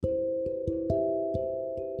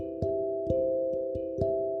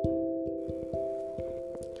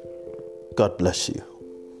God bless you.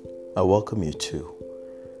 I welcome you to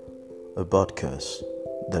a podcast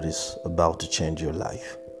that is about to change your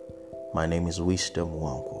life. My name is Wisdom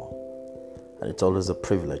Wankwo, and it's always a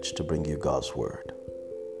privilege to bring you God's Word.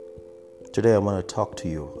 Today I want to talk to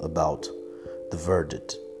you about the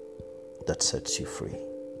verdict that sets you free.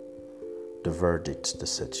 The verdict that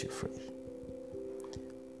sets you free.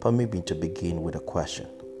 Permit me to begin with a question.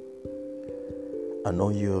 I know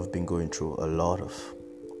you have been going through a lot of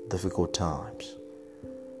difficult times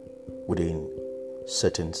within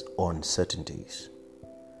certain uncertainties,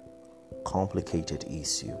 complicated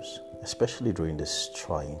issues, especially during these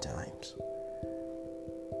trying times.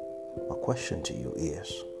 My question to you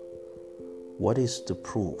is, what is the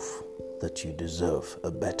proof that you deserve a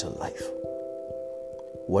better life?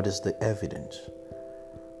 What is the evidence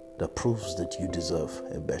that proves that you deserve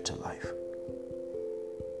a better life?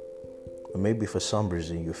 Or maybe for some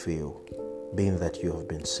reason you feel, being that you have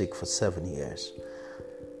been sick for 7 years,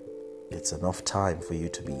 it's enough time for you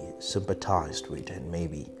to be sympathized with, and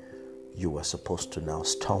maybe you are supposed to now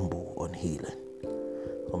stumble on healing.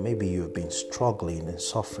 Or maybe you've been struggling and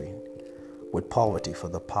suffering with poverty for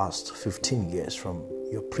the past 15 years from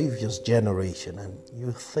your previous generation, and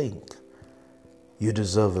you think you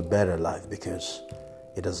deserve a better life because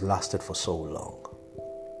it has lasted for so long.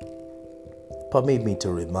 Permit me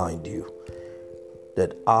to remind you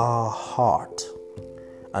that our heart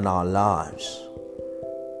and our lives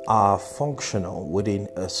are functional within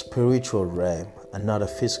a spiritual realm and not a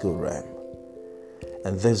physical realm.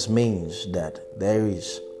 And this means that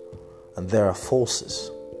there are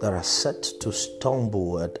forces that are set to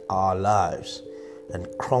stumble at our lives and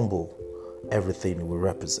crumble everything we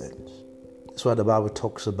represent. That's why the Bible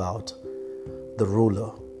talks about the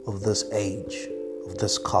ruler of this age, of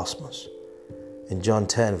this cosmos. In John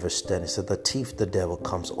 10 verse 10, it said, the thief, the devil,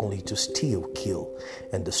 comes only to steal, kill,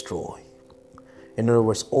 and destroy. In other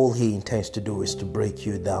words, all he intends to do is to break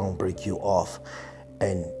you down, break you off,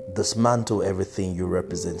 and dismantle everything you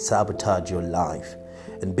represent, sabotage your life.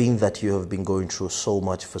 And being that you have been going through so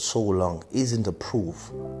much for so long isn't a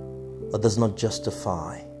proof, or does not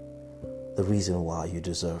justify the reason why you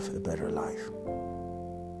deserve a better life.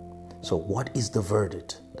 So what is the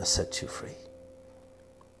verdict that sets you free?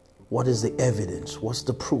 What is the evidence? What's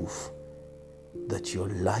the proof that your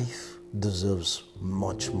life deserves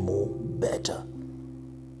much more better?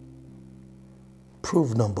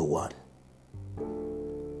 Proof number one.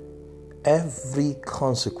 Every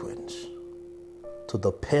consequence to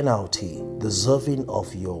the penalty deserving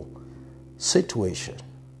of your situation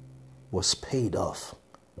was paid off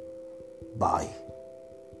by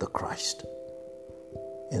the Christ.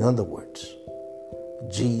 In other words,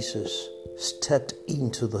 Jesus stepped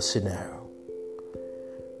into the scenario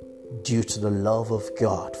due to the love of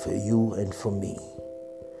God for you and for me,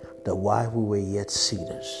 that while we were yet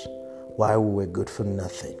sinners, while we were good for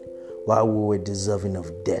nothing, while we were deserving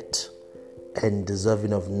of death and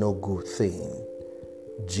deserving of no good thing,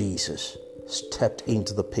 Jesus stepped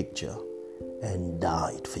into the picture and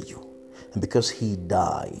died for you. And because he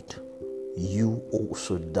died, you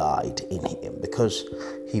also died in him. Because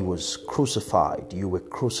he was crucified, you were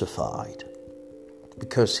crucified.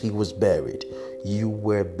 Because he was buried, you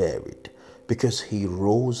were buried. Because he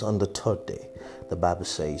rose on the third day, the Bible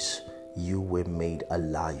says you were made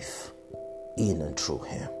alive in and through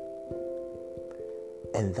him.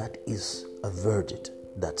 And that is a verdict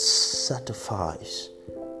that certifies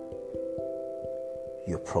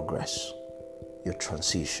your progress, your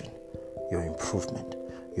transition, your improvement,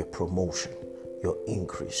 your promotion, your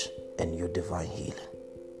increase, and your divine healing.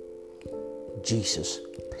 Jesus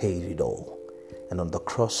paid it all. And on the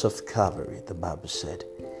cross of Calvary, the Bible said,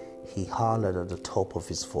 he hollered at the top of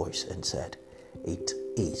his voice and said, it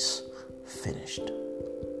is finished.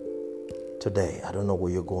 Today, I don't know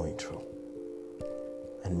what you're going through.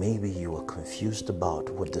 And maybe you are confused about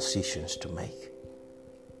what decisions to make.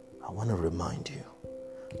 I want to remind you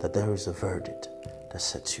that there is a verdict that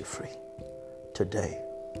sets you free. Today,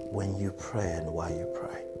 when you pray and while you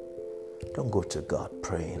pray, don't go to God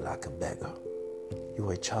praying like a beggar. You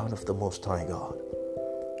are a child of the Most High God.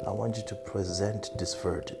 I want you to present this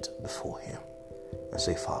verdict before him and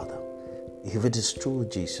say, Father, if it is true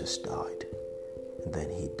Jesus died, then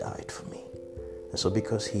he died for me. And so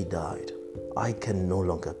because he died, I can no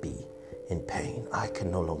longer be in pain. I can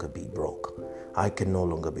no longer be broke. I can no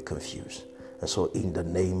longer be confused. And so in the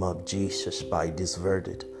name of Jesus, by this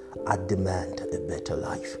verdict, I demand a better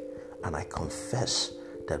life. And I confess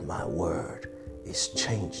that my word is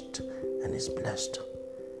changed and is blessed.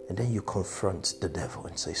 And then you confront the devil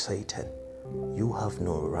and say, Satan, you have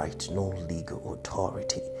no right, no legal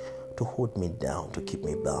authority to hold me down, to keep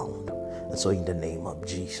me bound. And so in the name of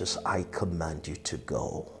Jesus, I command you to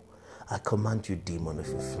go. I command you, demon of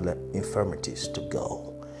infirmities, to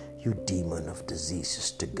go. You demon of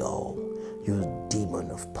diseases, to go. You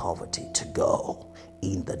demon of poverty, to go.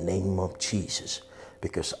 In the name of Jesus,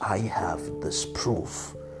 because I have this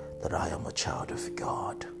proof that I am a child of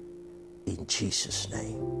God. In Jesus'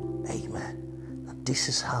 name, amen. Now, this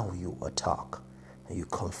is how you attack and you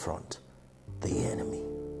confront the enemy.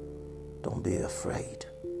 Don't be afraid.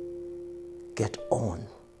 Get on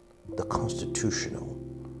the constitutional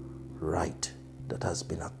right that has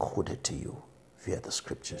been accorded to you via the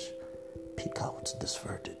scriptures. Pick out this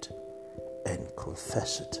verdict and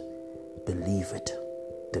confess it, believe it,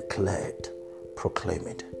 declare it, proclaim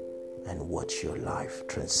it, and watch your life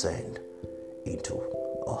transcend into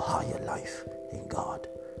a higher life in God.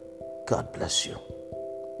 God bless you.